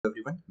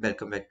everyone,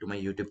 welcome back to my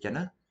YouTube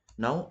channel.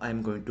 Now I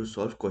am going to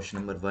solve question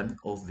number 1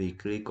 of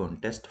weekly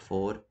contest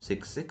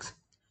 466,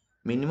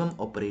 minimum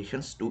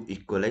operations to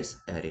equalize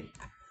array.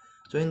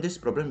 So in this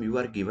problem you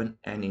are given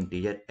an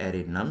integer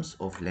array nums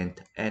of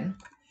length n.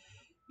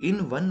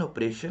 In one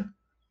operation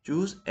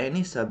choose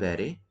any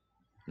subarray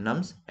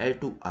nums L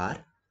to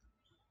R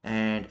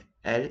and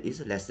L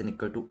is less than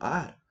equal to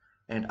R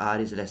and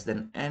R is less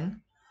than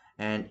N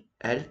and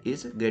L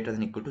is greater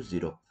than equal to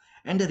 0,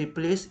 and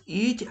replace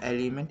each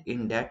element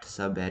in that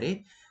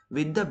subarray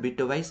with the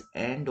bitwise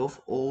AND of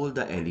all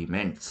the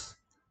elements,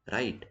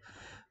 right?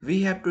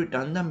 We have to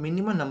return the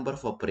minimum number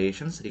of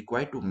operations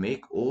required to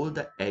make all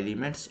the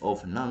elements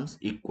of nums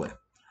equal,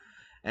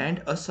 and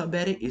a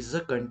subarray is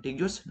a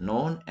contiguous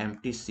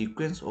non-empty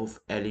sequence of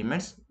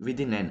elements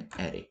within an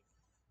array,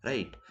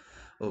 right?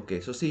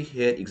 Okay, so see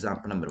here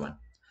example number 1.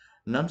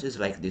 Nums is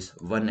like this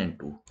 1 and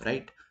 2,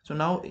 right? So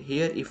now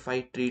here if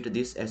I treat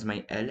this as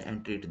my L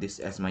and treat this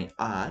as my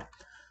R,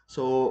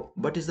 so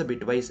what is the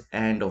bitwise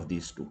AND of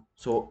these two?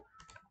 So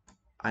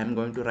I'm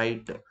going to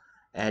write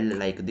L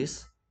like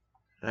this,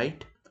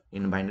 right,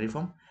 in binary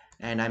form,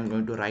 and I'm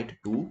going to write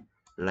 2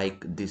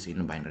 like this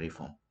in binary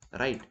form,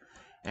 right?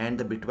 And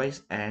the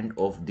bitwise AND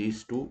of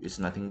these two is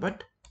nothing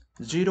but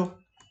 0,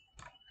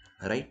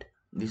 right?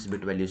 This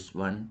bit value is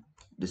 1,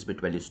 this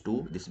bit value is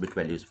 2, this bit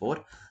value is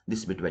 4,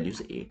 this bit value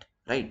is 8,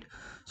 right?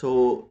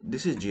 So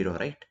this is 0,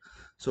 right?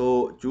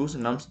 So choose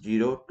nums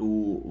 0 to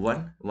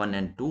 1, 1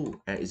 and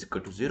 2 is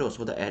equal to 0,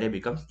 so the array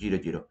becomes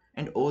 0 0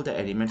 and all the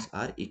elements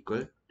are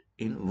equal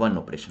in one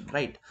operation,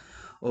 right?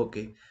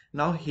 Okay,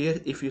 now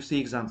here if you see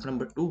example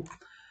number 2,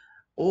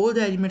 all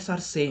the elements are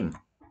same,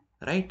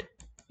 right?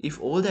 If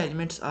all the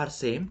elements are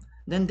same,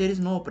 then there is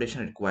no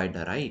operation required,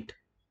 right?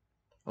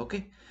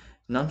 Okay,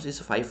 nums is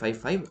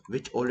 555,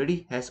 which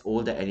already has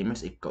all the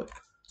elements equal,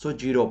 so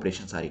 0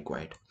 operations are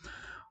required.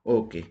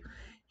 Okay,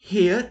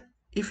 here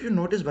if you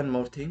notice one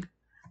more thing,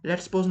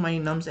 let's suppose my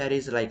nums array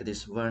is like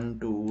this 1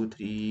 2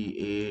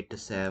 3 8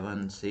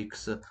 7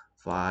 6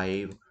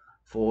 5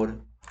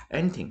 4,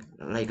 anything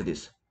like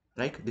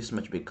this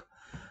much big.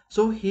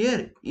 So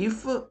here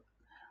if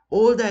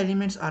all the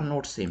elements are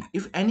not same,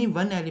 if any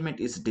one element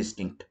is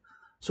distinct,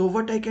 so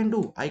what I can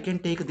do, I can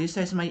take this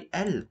as my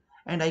L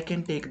and I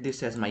can take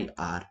this as my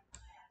R,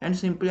 and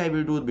simply I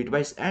will do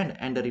bitwise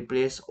and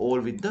replace all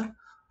with the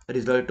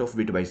result of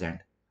bitwise AND,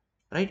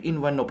 right,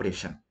 in one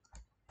operation.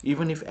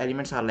 Even if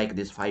elements are like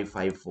this 5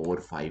 5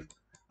 4 5,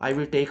 I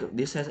will take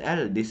this as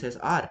L, this as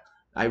R,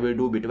 I will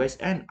do bitwise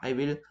AND, I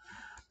will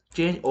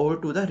change all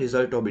to the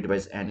result of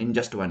bitwise AND in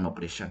just one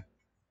operation.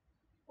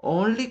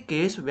 Only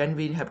case when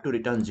we have to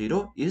return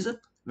 0 is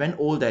when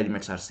all the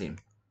elements are same.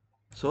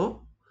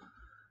 So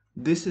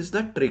this is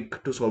the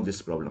trick to solve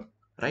this problem,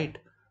 right?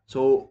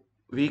 So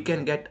we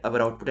can get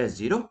our output as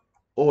 0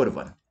 or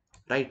 1,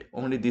 right?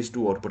 Only these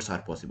two outputs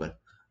are possible.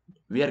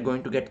 We are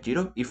going to get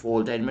 0 if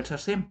all the elements are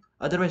same,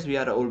 otherwise we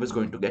are always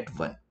going to get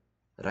 1,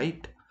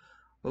 right?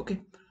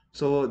 Okay,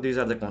 so these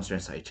are the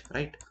constant size,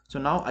 right? So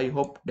now I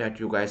hope that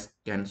you guys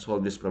can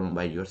solve this problem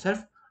by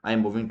yourself. I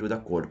am moving to the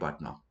code part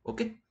now.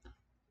 Okay,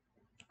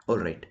 all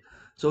right,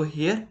 so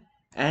here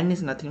n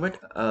is nothing but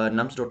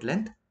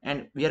nums.length,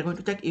 and we are going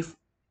to check if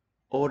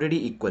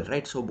already equal,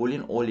 right? So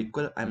boolean all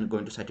equal, I'm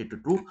going to set it to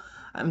true.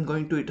 I'm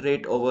going to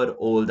iterate over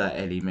all the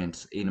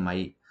elements in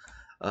my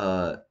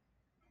uh,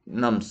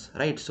 nums,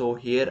 right? So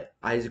here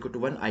I is equal to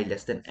 1, I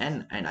less than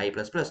n, and I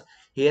plus plus.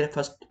 Here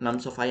first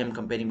nums of I am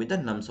comparing with the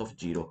nums of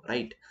 0,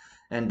 right?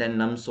 And then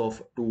nums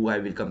of 2 I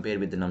will compare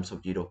with the nums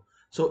of 0.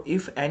 So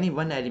if any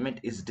one element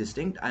is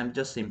distinct, I'm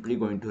just simply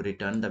going to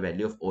return the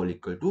value of all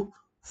equal to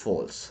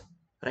false,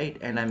 right?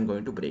 And I'm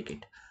going to break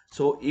it.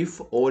 So if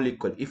all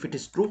equal, if it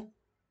is true,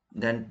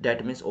 then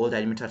that means all the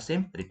elements are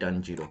same,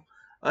 return 0.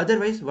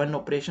 Otherwise one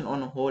operation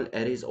on a whole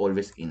array is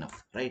always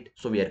enough, right?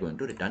 So we are going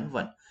to return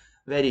 1.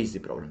 Very easy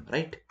problem,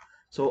 right?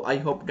 So I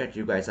hope that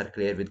you guys are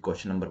clear with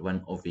question number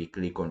 1 of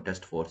weekly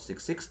contest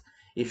 466.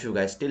 If you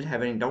guys still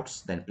have any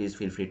doubts, then please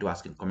feel free to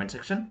ask in comment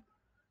section.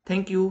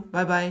 Thank you.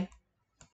 Bye bye.